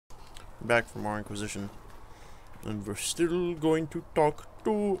Back for more Inquisition. And we're still going to talk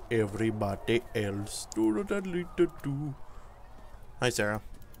to everybody else. Hi, Sarah.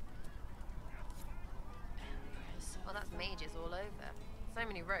 Well, that's mages all over. So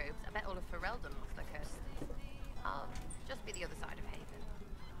many robes, I bet all of Ferelden off the coast. Just be the other side of Haven.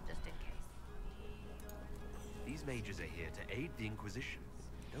 Just in case. These mages are here to aid the Inquisition.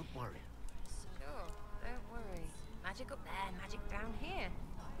 Don't worry. Sure, don't worry. Magic up there, magic down here.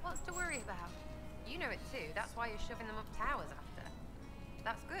 What's to worry about? You know it too, that's why you're shoving them up towers after.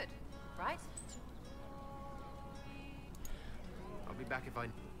 That's good, right? I'll be back if I...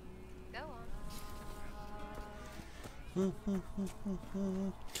 Go on.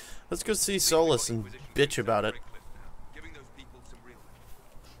 Let's go see Solus and bitch about it.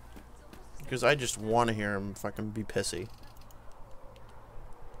 Because I just want to hear him fucking be pissy.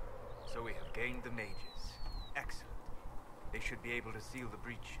 So we have gained the mages. Excellent. They should be able to seal the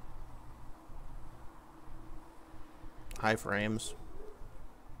breach. High frames.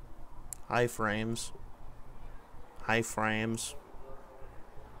 High frames. High frames.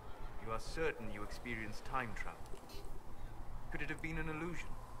 You are certain you experienced time travel? Could it have been an illusion?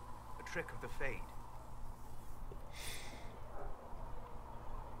 A trick of the Fade?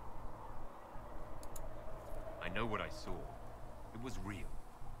 I know what I saw. It was real.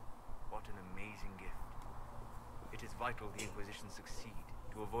 What an amazing gift. It is vital the Inquisition succeed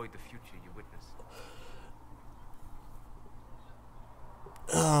to avoid the future you witness.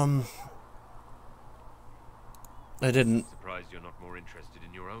 I didn't. Surprised you're not more interested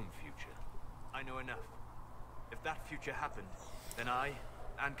in your own future. I know enough. If that future happened, then I,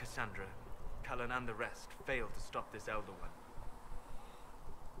 and Cassandra, Cullen and the rest, failed to stop this Elder One.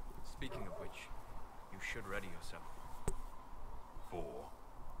 Speaking of which, you should ready yourself. For?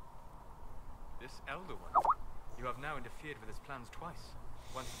 This Elder One. You have now interfered with his plans twice.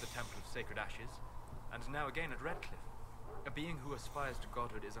 Once at the Temple of Sacred Ashes, and now again at Redcliffe. A being who aspires to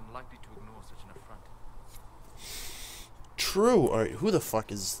godhood is unlikely to ignore such an affront. True. Alright, who the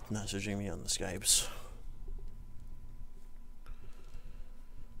fuck is messaging me on the Skypes?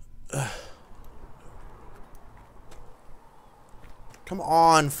 Come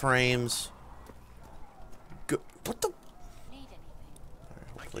on, frames. Go what the? Need anything? Alright,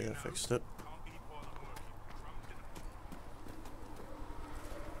 hopefully I fixed it.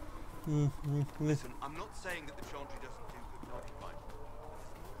 Listen, I'm not saying that the Chantry doesn't do good magic, mind.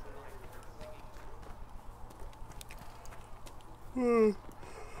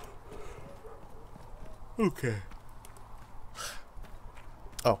 Okay.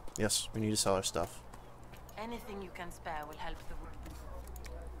 Oh, yes, we need to sell our stuff. Anything you can spare will help the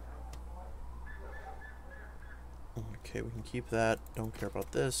Okay, we can keep that. Don't care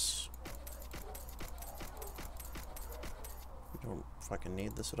about this. We don't fucking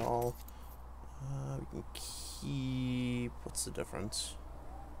need this at all. We can keep... What's the difference?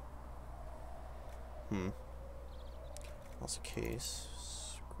 That's the case.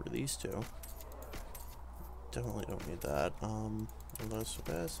 Screw these two. Definitely don't need that. This,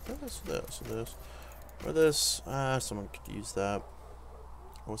 this. Or this. Someone could use that.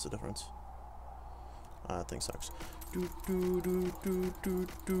 What's the difference? That thing sucks. Do.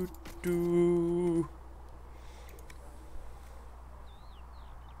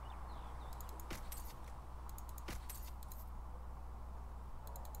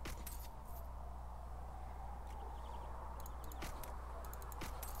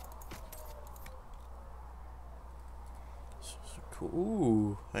 Cool.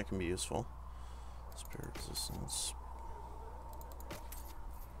 Ooh, that can be useful. Spirit resistance.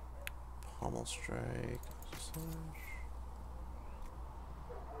 Pommel strike.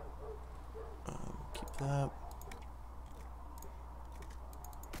 Keep that.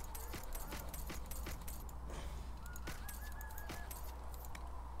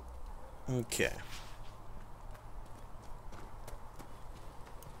 Okay.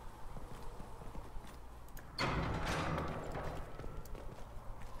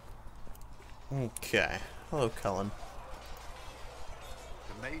 Okay. Hello, Cullen.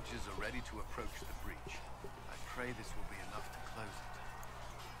 The mages are ready to approach the breach. I pray this will be enough to close it.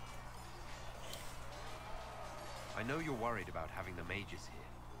 I know you're worried about having the mages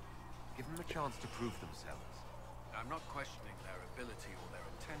here. Give them a chance to prove themselves. I'm not questioning their ability or their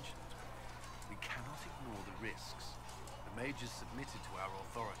intentions, but we cannot ignore the risks. The mages submitted to our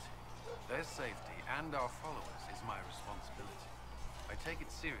authority. Their safety and our followers is my responsibility. I take it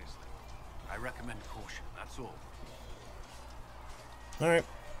seriously. I recommend caution, that's all. Alright.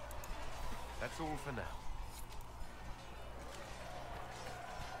 That's all for now.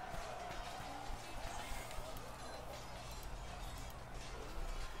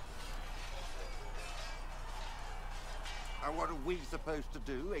 And what are we supposed to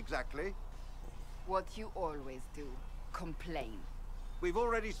do, exactly? What you always do. Complain. We've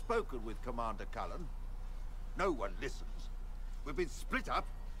already spoken with Commander Cullen. No one listens. We've been split up,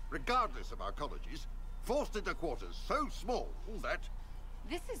 regardless of our colleges, forced into quarters so small that...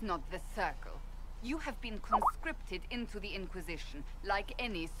 This is not the Circle. You have been conscripted into the Inquisition, like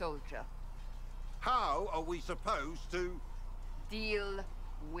any soldier. How are we supposed to... Deal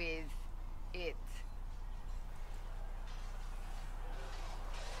with it.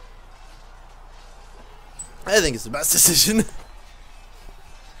 I think it's the best decision.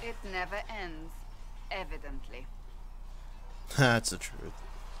 It never ends, evidently. That's the truth.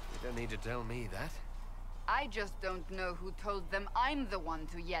 You don't need to tell me that. I just don't know who told them I'm the one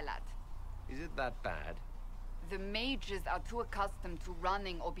to yell at. Is it that bad? The mages are too accustomed to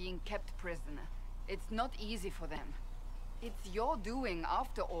running or being kept prisoner. It's not easy for them. It's your doing,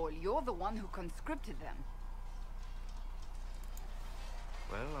 after all. You're the one who conscripted them.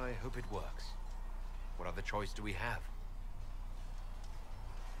 Well, I hope it works. What other choice do we have?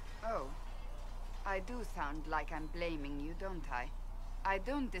 Oh. I do sound like I'm blaming you, don't I? I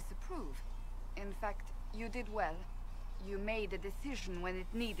don't disapprove. In fact, you did well. You made a decision when it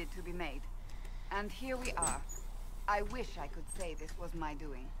needed to be made. And here we are. I wish I could say this was my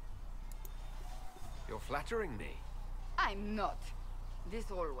doing. You're flattering me. I'm not. This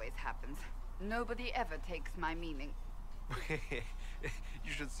always happens. Nobody ever takes my meaning.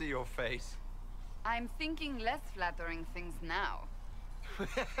 You should see your face. I'm thinking less flattering things now.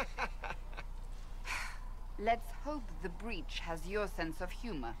 Let's hope the breach has your sense of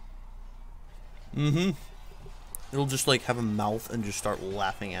humor. Mm-hmm. It'll just like have a mouth and just start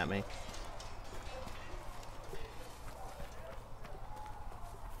laughing at me.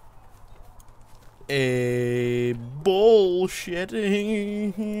 A bullshitting.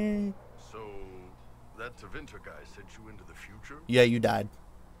 So, that Tevinter guy sent you into the future? Yeah, you died.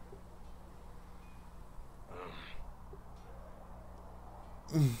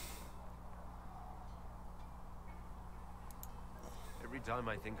 Every time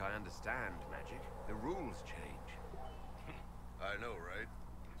I think I understand magic, the rules change. I know, right?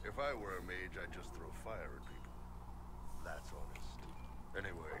 If I were a mage, I'd just throw fire at people. That's honest.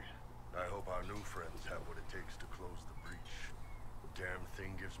 Anyway, I hope our new friends have what it takes to close the breach. Damn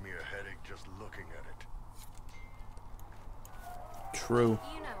thing gives me a headache just looking at it. True.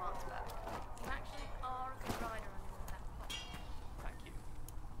 You know, Arthur, you actually are a good rider on all that plot. Thank you.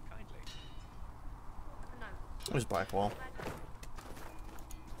 Kindly. No. Where's Blackwall?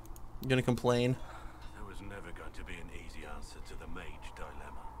 You gonna complain? There was never going to be an easy answer to the mage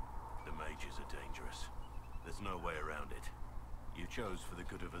dilemma. The mages are dangerous. There's no way around it. You chose for the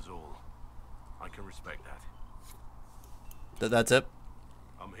good of us all. I can respect that. That's it?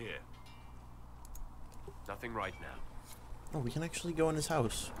 I'm here. Nothing right now. Oh, we can actually go in his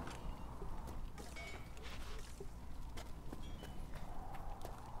house.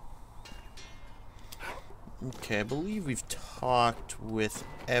 Okay, I believe we've talked with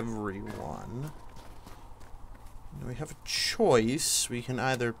everyone. Now we have a choice. We can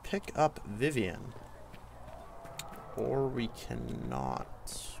either pick up Vivian, or we cannot.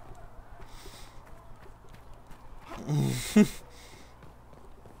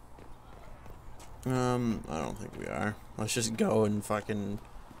 I don't think we are. Let's just go and fucking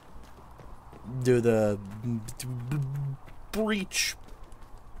do the breach.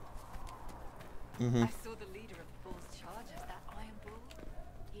 I saw the leader of the Bull's charges, that Iron Bull.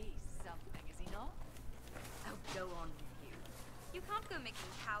 He's something, is he not? Oh, go on with you. You can't go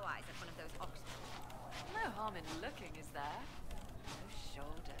making cow eyes at one of those oxen. No harm in looking, is there? Those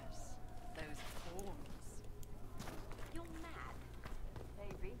shoulders, those horns. You're mad.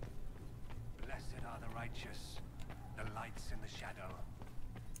 Maybe. Blessed are the righteous, the lights in the shadow.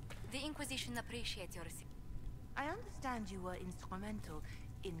 The Inquisition appreciates your... I understand you were instrumental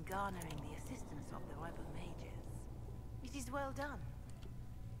in garnering the assistance of the rebel mages. It is well done.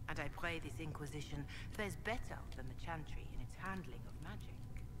 And I pray this Inquisition fares better than the Chantry in its handling of magic.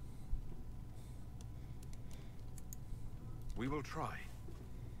 We will try.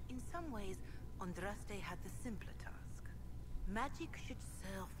 In some ways, Andraste had the simpler task. Magic should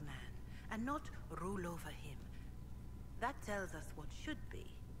serve man, and not rule over him. That tells us what should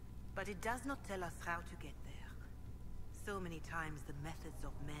be, but it does not tell us how to get there. So many times the methods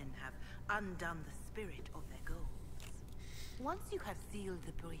of men have undone the spirit of their goals. Once you have sealed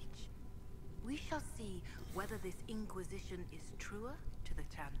the breach, we shall see whether this Inquisition is truer to the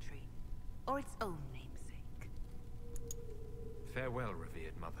Chantry, or its own namesake. Farewell,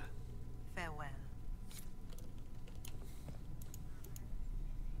 revered mother. Farewell.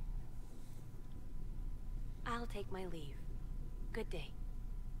 I'll take my leave. Good day.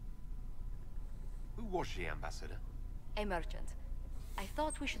 Who was she, Ambassador? A merchant. I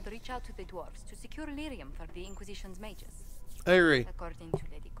thought we should reach out to the dwarves to secure lyrium for the Inquisition's mages. I agree. According to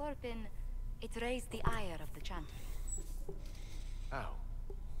Lady Corpin, it raised the ire of the chantry. How?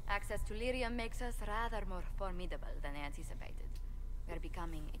 Access to lyrium makes us rather more formidable than anticipated. We're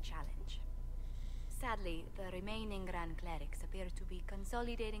becoming a challenge. Sadly, the remaining Grand Clerics appear to be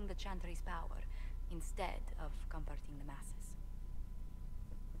consolidating the chantry's power instead of comforting the masses.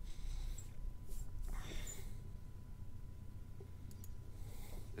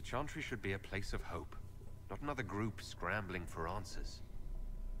 The Chantry should be a place of hope, not another group scrambling for answers.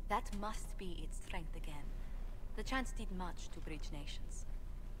 That must be its strength again. The Chants did much to bridge nations.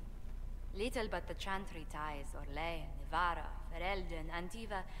 Little but the Chantry ties Orlais, Nevarra, Ferelden,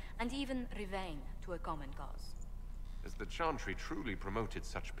 Antiva, and even Rivain to a common cause. Has the Chantry truly promoted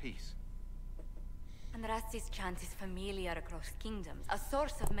such peace? Andraste's chant is familiar across kingdoms, a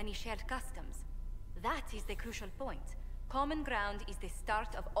source of many shared customs. That is the crucial point. Common ground is the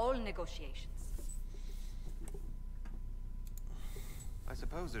start of all negotiations. I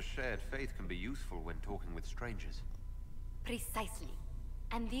suppose a shared faith can be useful when talking with strangers. Precisely.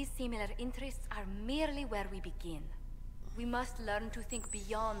 And these similar interests are merely where we begin. We must learn to think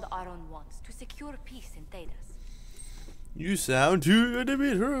beyond our own wants to secure peace in Thedas. You sound too good to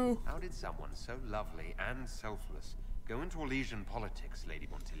be true. How did someone so lovely and selfless go into Elysian politics, Lady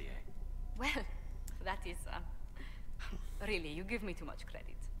Montilier? Well, that is, really, you give me too much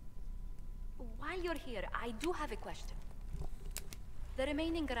credit. While you're here, I do have a question. The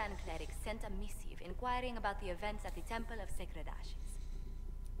remaining Grand Clerics sent a missive inquiring about the events at the Temple of Sacred Ashes.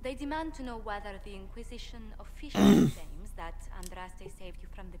 They demand to know whether the Inquisition officially claims that Andraste saved you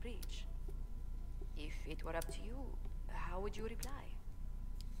from the breach. If it were up to you, how would you reply?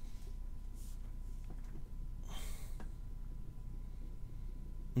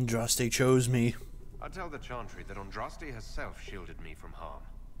 Andraste chose me. I tell the Chantry that Andraste herself shielded me from harm.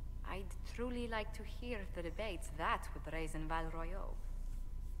 I'd truly like to hear the debates that would raise in Val Royeaux.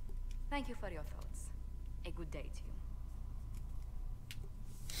 Thank you for your thoughts. A good day to you.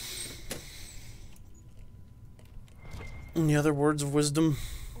 Any other words of wisdom?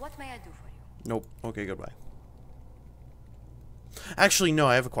 What may I do for you? Nope. Okay, goodbye. Actually, no,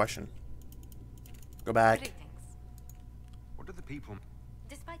 I have a question. Go back. Greetings. What do the people...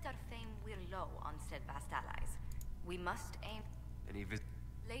 Despite our fame, we're low on steadfast allies. We must aim... Any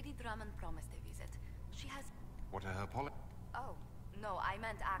Lady Drummond promised a visit. She has... What are her Oh, no, I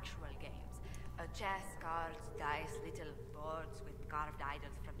meant actual games. Chess, cards, dice, little boards with carved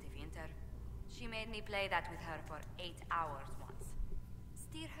idols from the winter. She made me play that with her for 8 hours once.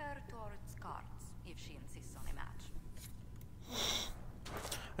 Steer her towards cards, if she insists on a match.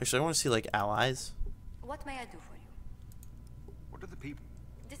 Actually, I want to see, like, allies. What may I do for you? What are the people...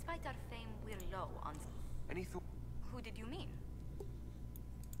 Despite our fame, we're low on... Any thought... Who did you mean?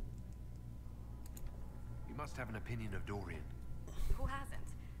 You must have an opinion of Dorian. Who hasn't?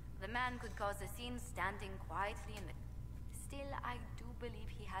 The man could cause a scene standing quietly in the... Still, I do believe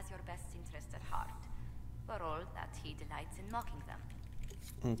he has your best interest at heart. For all that he delights in mocking them.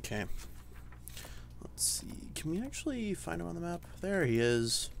 Okay. Let's see. Can we actually find him on the map? There he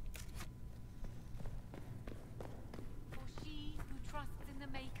is. For she who trusts in the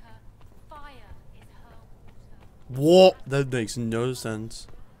Maker, fire is her water. What? That makes no sense.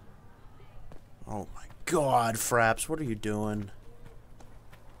 Oh my god, Fraps, what are you doing?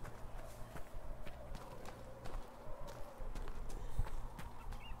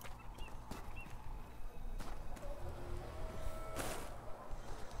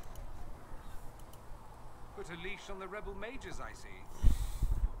 Put a leash on the rebel mages, I see.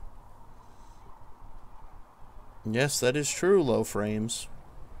 Yes, that is true, low frames.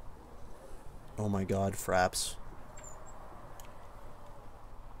 Oh my god, Fraps.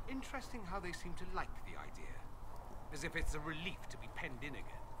 Interesting how they seem to like the idea. As if it's a relief to be penned in again.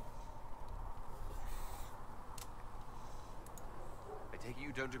 I take it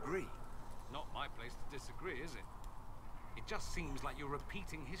you don't agree? Not my place to disagree, is it? It just seems like you're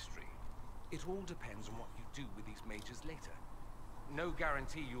repeating history. It all depends on what you do with these mages later. No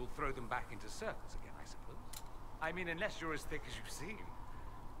guarantee you'll throw them back into service again, I suppose. I mean, unless you're as thick as you seem.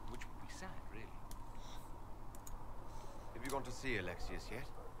 Which would be sad, really. Have you gone to see Alexius yet?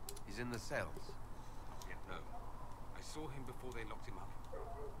 He's in the cells. Not yet, no. I saw him before they locked him up.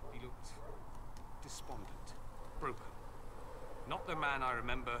 He looked... despondent. Broken. Not the man I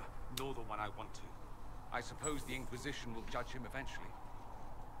remember, nor the one I want to. I suppose the Inquisition will judge him eventually.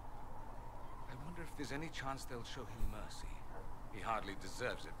 I wonder if there's any chance they'll show him mercy. He hardly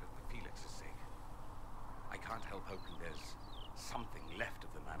deserves it, but for Felix's sake. I can't help hoping there's something left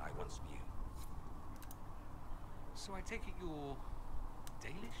of the man I once knew. So I take it you're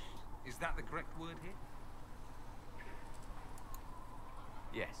Dalish? Is that the correct word here?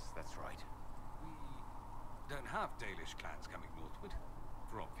 Yes, that's right. We don't have Dalish clans coming northward,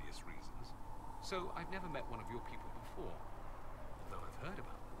 for obvious reasons. So I've never met one of your people before, although I've heard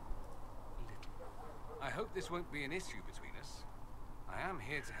about them. Little. I hope this won't be an issue between us. I am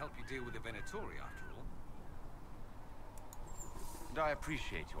here to help you deal with the Venatori, after all. And I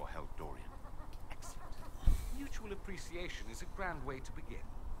appreciate your help, Dorian. Excellent. Mutual appreciation is a grand way to begin.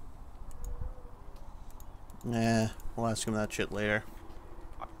 Nah, we'll ask him that shit later.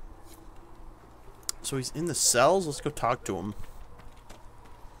 So he's in the cells? Let's go talk to him.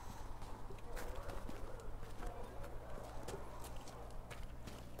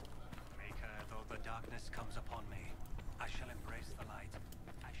 Maker, though the darkness comes upon me, I shall embrace the light.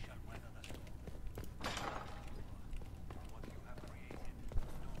 I shall weather the storm. What you have created.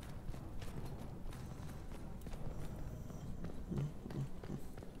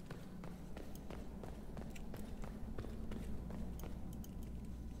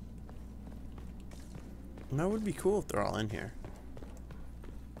 That would be cool if they're all in here.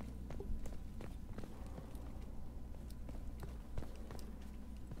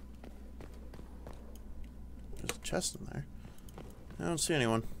 There's a chest in there. I don't see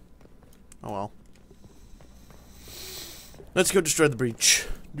anyone. Oh well. Let's go destroy the breach.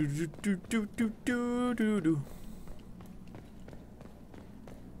 Do do do do do do do do.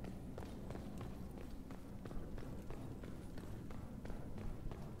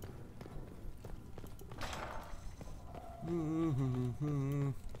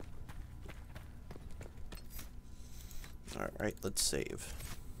 Alright, let's save.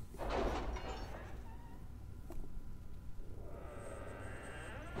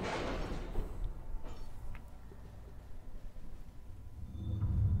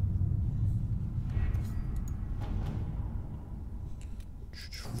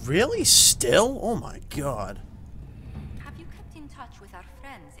 Really? Still? Oh my god. Have you kept in touch with our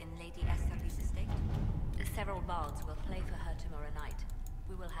friends in Lady Esther's estate? Several bards will play for her tomorrow night.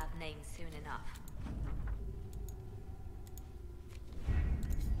 We will have names soon enough.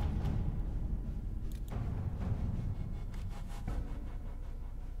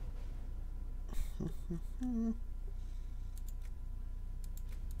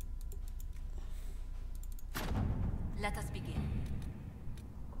 Let us begin.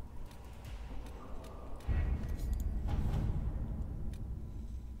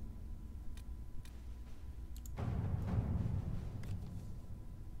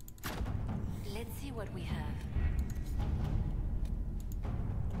 Let's see what we have.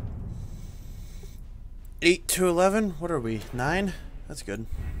 8 to 11? What are we? 9? That's good.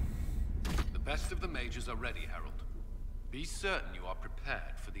 The best of the mages are ready, Herald. Be certain you are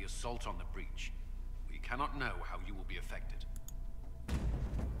prepared for the assault on the breach. We cannot know how you will be affected.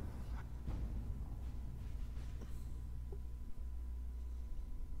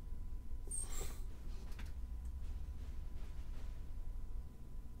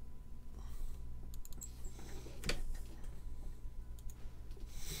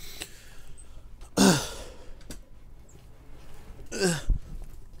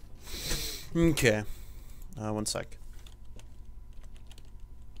 Okay. One sec.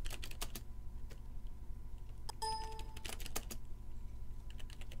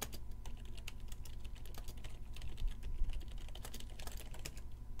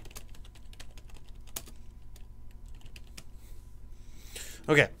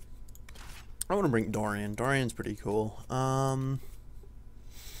 Okay. I want to bring Dorian. Dorian's pretty cool.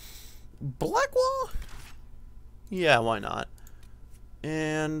 Blackwall? Yeah, why not?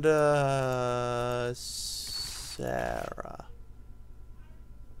 And, Sarah.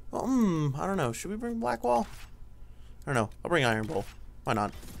 Well, I don't know. Should we bring Blackwall? I don't know. I'll bring Iron Bull. Why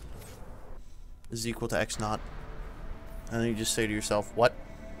not? Is equal to X naught. And then you just say to yourself, what?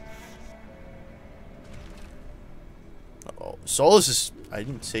 Uh-oh. Solus is... I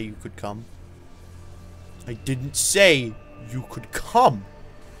didn't say you could come. I didn't say you could come.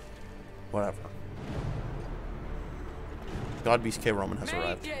 Whatever. Godbeast K. Roman has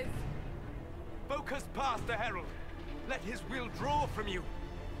arrived. Focus past the Herald. Let his will draw from you.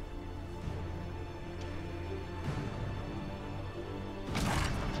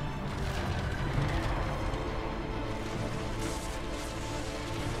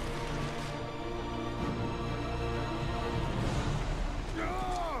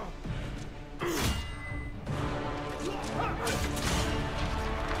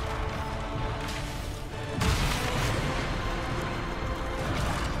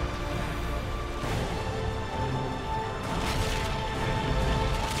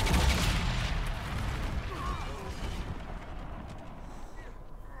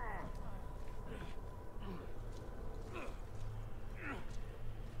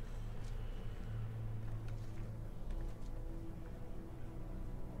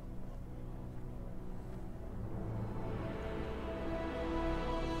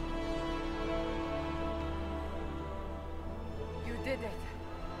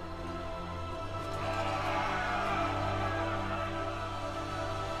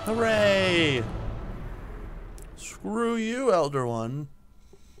 Hooray! Screw you, Elder One.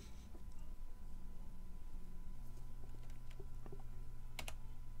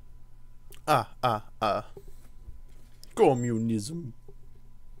 Communism.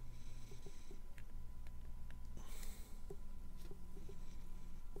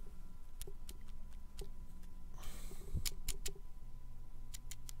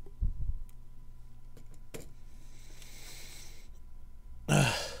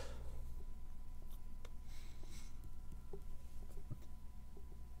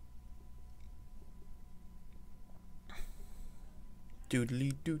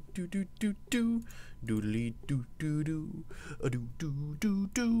 Doodly doo doo doo doo doo, doodly doo doo doo, a doo doo doo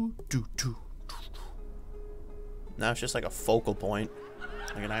doo doo doo. Now it's just like a focal point,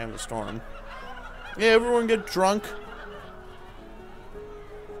 like an Eye of the Storm. Yeah, everyone get drunk.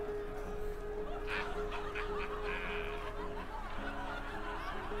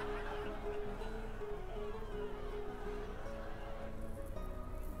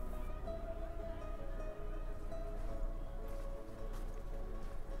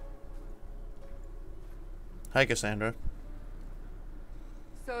 Hi, Cassandra.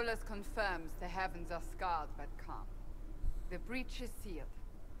 Solus confirms the heavens are scarred but calm. The breach is sealed.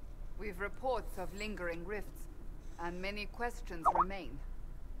 We've reports of lingering rifts, and many questions remain.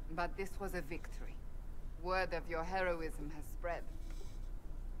 But this was a victory. Word of your heroism has spread.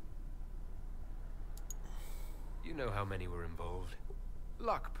 You know how many were involved.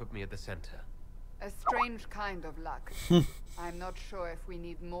 Luck put me at the center. A strange kind of luck. I'm not sure if we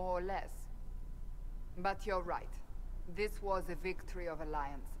need more or less. But you're right. This was a victory of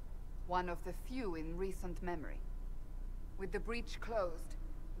Alliance. One of the few in recent memory. With the breach closed,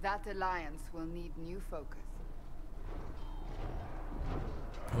 that Alliance will need new focus.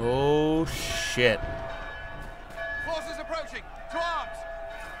 Oh, shit. Forces approaching! To arms!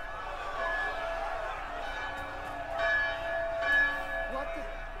 What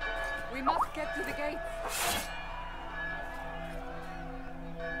the... We must get to the gates!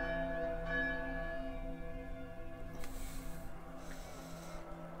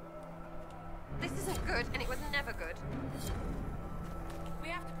 This isn't good, and it was never good. We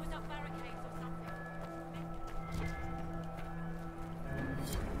have to put up barricades or something.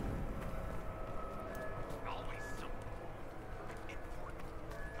 Always something important.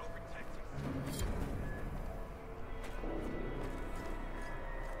 Go protect us.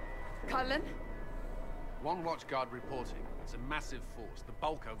 Cullen? One watchguard reporting. It's a massive force, the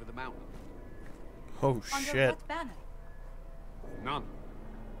bulk over the mountain. Oh, Under shit. what banner? None.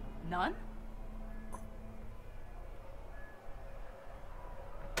 None?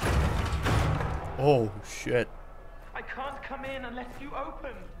 Oh, shit. I can't come in unless you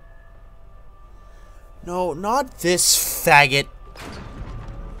open. No, not this faggot.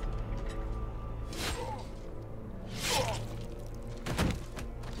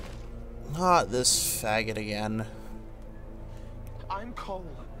 Not this faggot again. I'm Cole.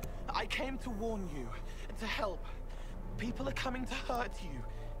 I came to warn you, to help. People are coming to hurt you.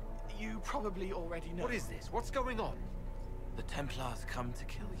 You probably already know. What is this? What's going on? The Templars come to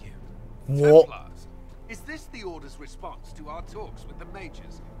kill you. What? Templars? Is this the Order's response to our talks with the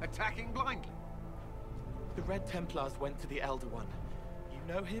mages, attacking blindly? The Red Templars went to the Elder One.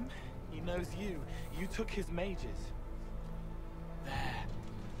 You know him? He knows you. You took his mages. There.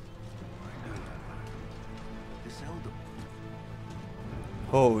 I know that man. This elder.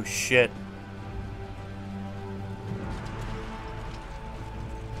 Oh, shit.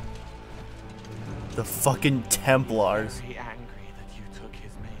 The fucking Templars. Very angry that you took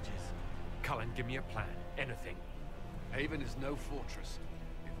his mages. Cullen, give me a plan. Anything. Haven is no fortress.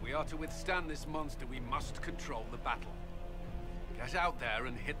 If we are to withstand this monster, we must control the battle. Get out there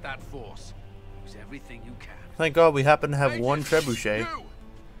and hit that force. Use everything you can. Thank God we happen to have one trebuchet.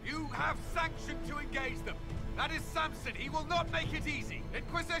 You have sanction to engage them. That is Samson. He will not make it easy.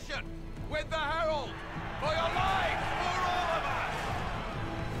 Inquisition, with the Herald, for your lives, for all of us.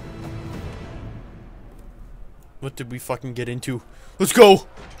 What did we fucking get into? Let's go!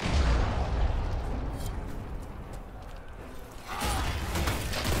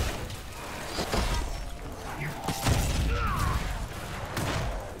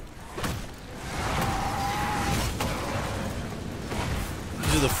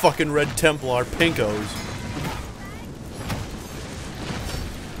 These are the fucking Red Templar pinkos.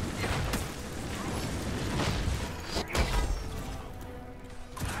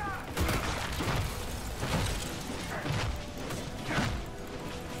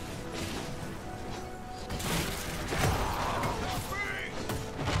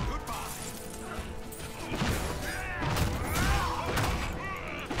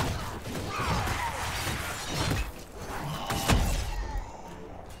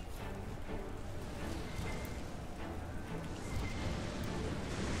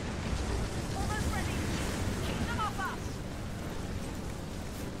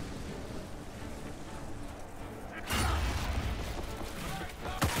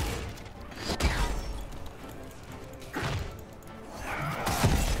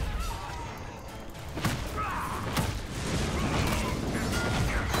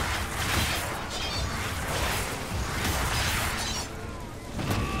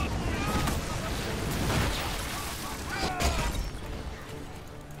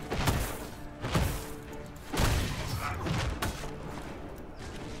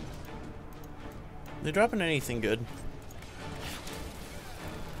 They dropping anything good?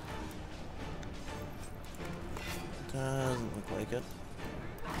 Doesn't look like it.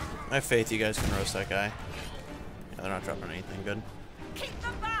 I have faith you guys can roast that guy. Yeah, they're not dropping anything good. Keep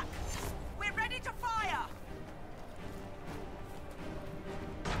them back! We're ready to fire!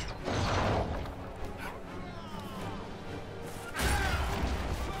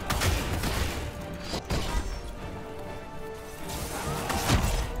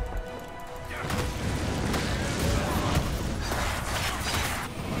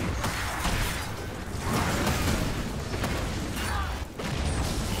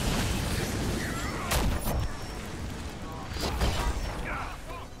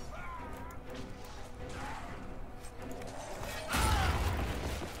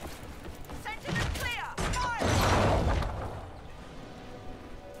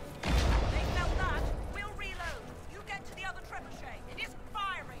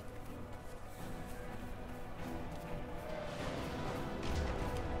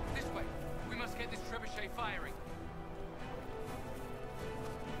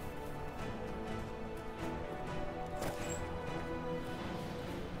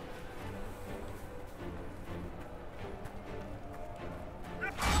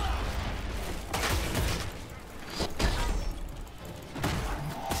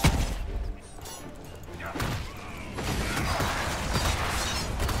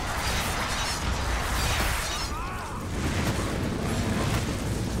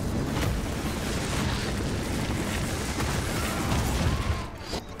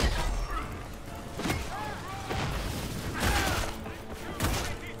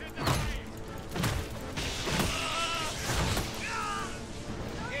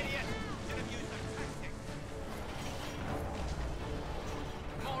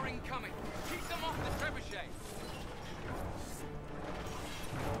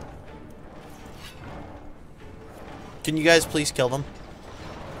 Can you guys please kill them?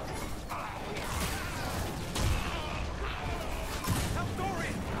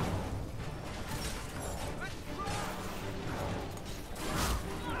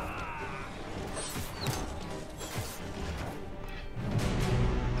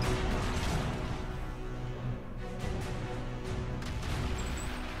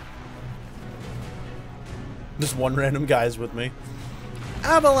 Just one random guy's with me.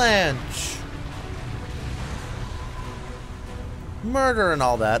 Avalanche! Murder and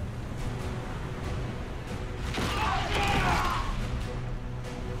all that.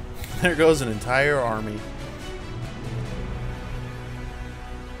 There goes an entire army.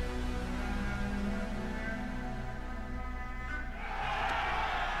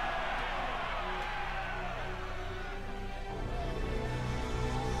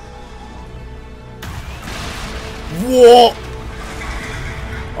 Whoa!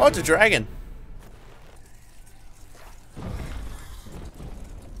 Oh, it's a dragon.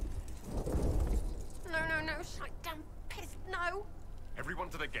 Everyone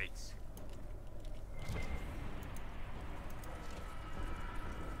to the gates.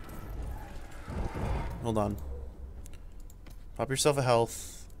 Hold on. Pop yourself a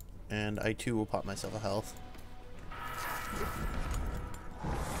health, and I too will pop myself a health.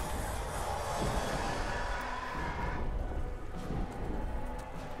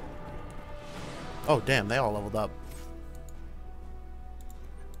 Oh damn, they all leveled up.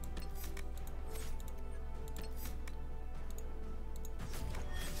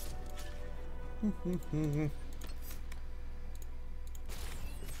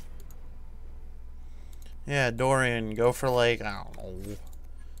 Yeah, Dorian, go for like, I don't know.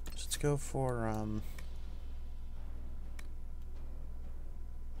 Let's go for,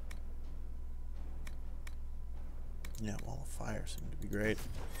 yeah, Wall of Fire seemed to be great.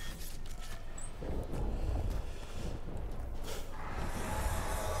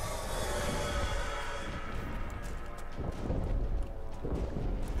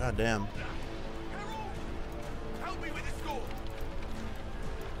 God damn. Help me with this door.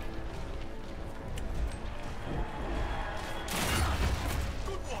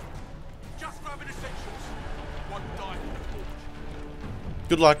 Good one. Just grabbing essentials. One died in the forge.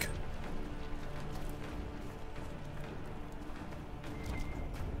 Good luck.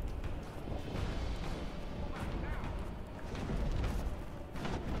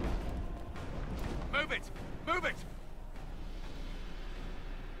 Move it! Move it!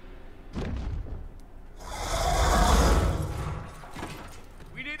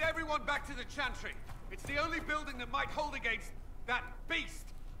 We need everyone back to the Chantry. It's the only building that might hold against that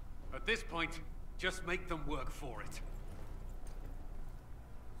beast. At this point, just make them work for it.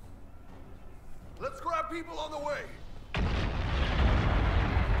 Let's grab people on the way.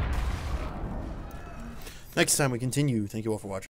 Next time we continue. Thank you all for watching.